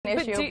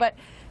issue.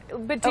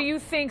 But do you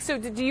think, so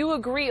do you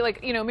agree,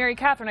 like, you know, Mary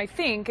Katharine, I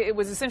think it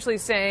was essentially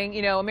saying,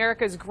 you know,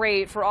 America's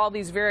great for all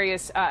these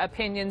various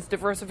opinions,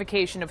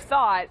 diversification of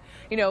thought,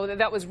 you know,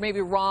 that was maybe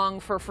wrong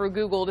for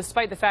Google,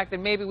 despite the fact that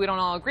maybe we don't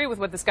all agree with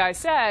what this guy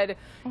said,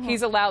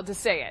 he's allowed to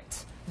say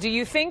it. Do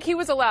you think he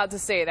was allowed to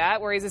say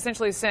that, where he's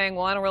essentially saying,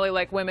 well, I don't really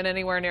like women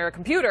anywhere near a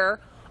computer,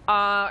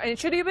 and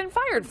should he have been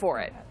fired for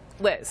it?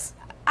 Liz?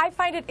 I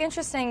find it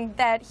interesting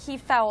that he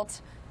felt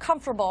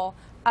comfortable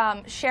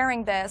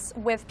sharing this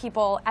with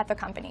people at the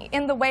company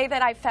in the way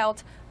that I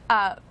felt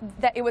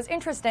that it was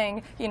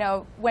interesting, you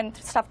know, when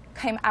stuff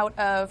came out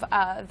of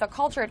the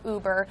culture at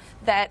Uber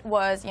that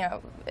was, you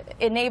know,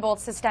 enabled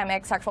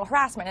systemic sexual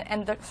harassment,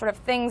 and the sort of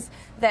things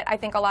that I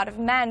think a lot of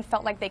men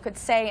felt like they could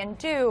say and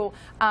do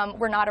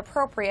were not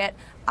appropriate.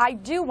 I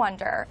do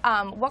wonder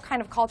what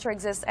kind of culture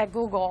exists at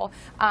Google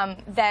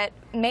that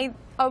made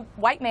a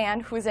white man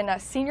who's in a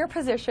senior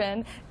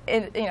position,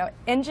 you know,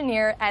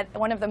 engineer at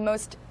one of the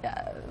most,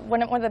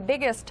 one of the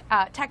biggest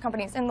tech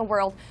companies in the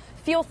world,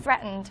 feel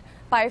threatened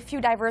by a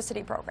few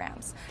diversity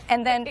programs,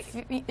 and then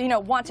you know,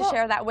 want to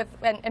share that with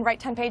and write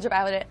 10 pages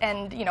about it,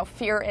 and you know,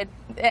 fear it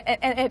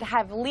and it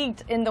have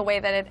leaked in the way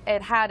that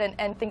it had,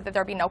 and think that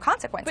there'd be no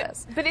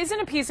consequences. But isn't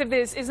a piece of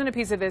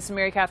this,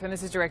 Mary Katharine,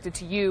 this is directed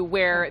to you,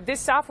 where this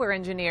software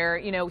engineer,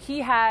 you know, he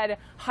had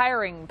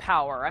hiring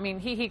power. I mean,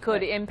 he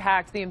could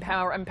impact the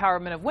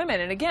empowerment of women.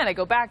 And again, I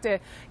go back to, you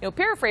know,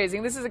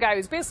 paraphrasing. This is a guy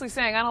who's basically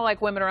saying, I don't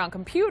like women around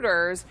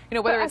computers. You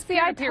know, whether it's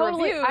peer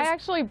reviews. I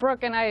actually,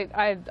 Brooke, and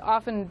I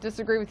often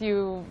disagree with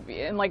you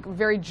in like a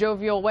very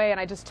jovial way, and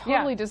I just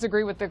totally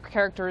disagree with the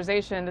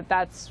characterization that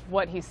that's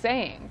what he's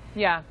saying.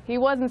 Yeah, he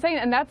wasn't saying,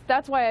 and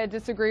that's why I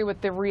disagree with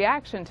the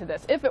reaction to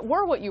this. If it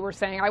were what you were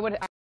saying, I would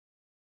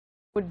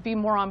be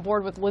more on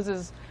board with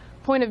Liz's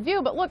point of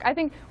view. But look, I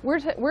think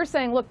we're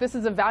saying, look, this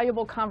is a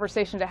valuable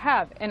conversation to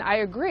have, and I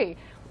agree.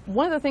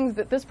 One of the things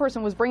that this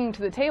person was bringing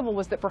to the table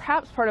was that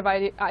perhaps part of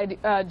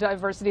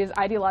diversity is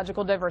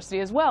ideological diversity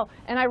as well.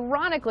 And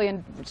ironically,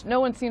 and no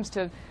one seems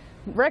to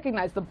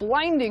recognize the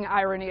blinding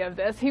irony of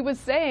this, he was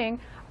saying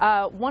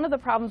one of the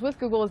problems with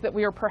Google is that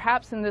we are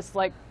perhaps in this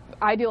like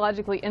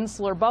ideologically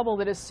insular bubble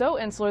that is so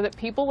insular that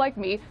people like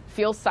me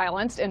feel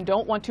silenced and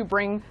don't want to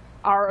bring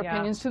our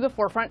opinions to the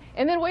forefront.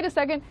 And then wait a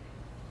second,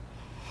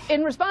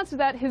 in response to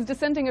that, his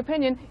dissenting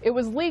opinion, it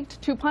was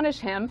leaked to punish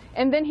him,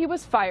 and then he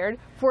was fired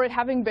for it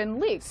having been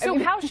leaked. So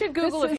how should Google,